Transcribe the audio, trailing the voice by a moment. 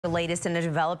The latest in a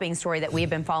developing story that we've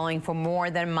been following for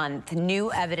more than a month.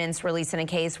 New evidence released in a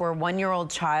case where a one-year-old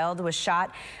child was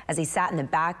shot as he sat in the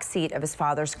back seat of his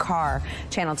father's car.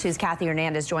 Channel 2's Kathy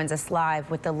Hernandez joins us live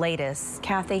with the latest.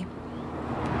 Kathy.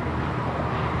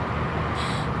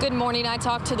 Good morning. I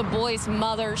talked to the boy's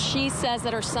mother. She says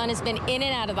that her son has been in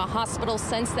and out of the hospital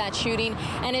since that shooting,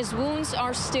 and his wounds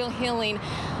are still healing.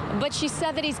 But she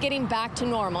said that he's getting back to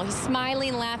normal. He's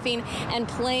smiling, laughing, and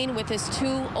playing with his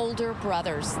two older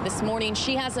brothers. This morning,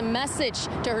 she has a message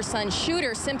to her son's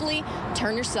shooter. Simply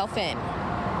turn yourself in.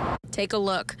 Take a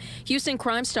look. Houston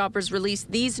Crime Stoppers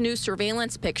released these new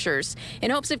surveillance pictures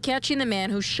in hopes of catching the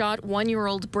man who shot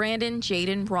one-year-old Brandon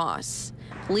Jaden Ross.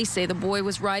 Police say the boy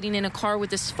was riding in a car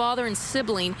with his father and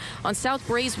sibling on South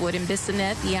Braeswood in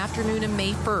Bissonnette the afternoon of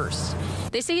May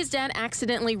 1st. They say his dad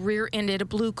accidentally rear-ended a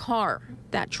blue car.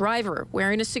 That driver,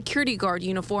 wearing a security guard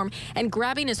uniform and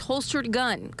grabbing his holstered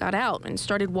gun, got out and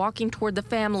started walking toward the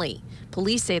family.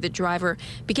 Police say the driver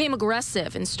became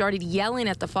aggressive and started yelling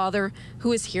at the father,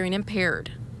 who is hearing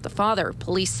impaired. The father,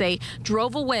 police say,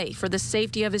 drove away for the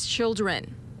safety of his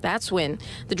children. That's when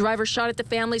the driver shot at the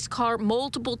family's car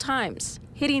multiple times,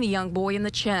 hitting the young boy in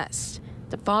the chest.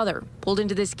 The father pulled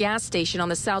into this gas station on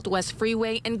the Southwest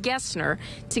Freeway in Gessner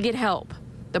to get help.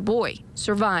 The boy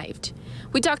survived.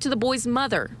 We talked to the boy's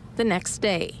mother the next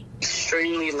day.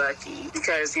 Extremely lucky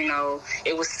because,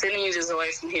 it was centimeters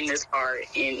away from hitting his heart,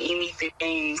 and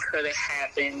anything could have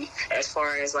happened as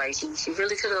far as, he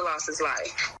really could have lost his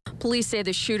life. Police say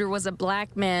the shooter was a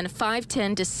black man,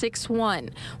 5'10" to 6'1",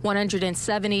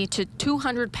 170 to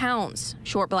 200 pounds,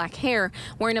 short black hair,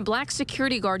 wearing a black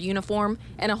security guard uniform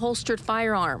and a holstered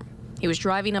firearm. He was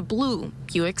driving a blue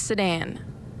Buick sedan.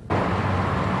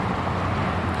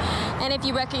 And if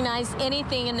you recognize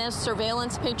anything in those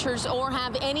surveillance pictures or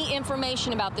have any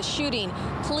information about the shooting,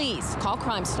 please call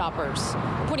Crime Stoppers.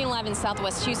 Reporting live in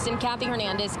Southwest Houston, Kathy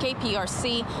Hernandez,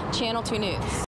 KPRC, Channel 2 News.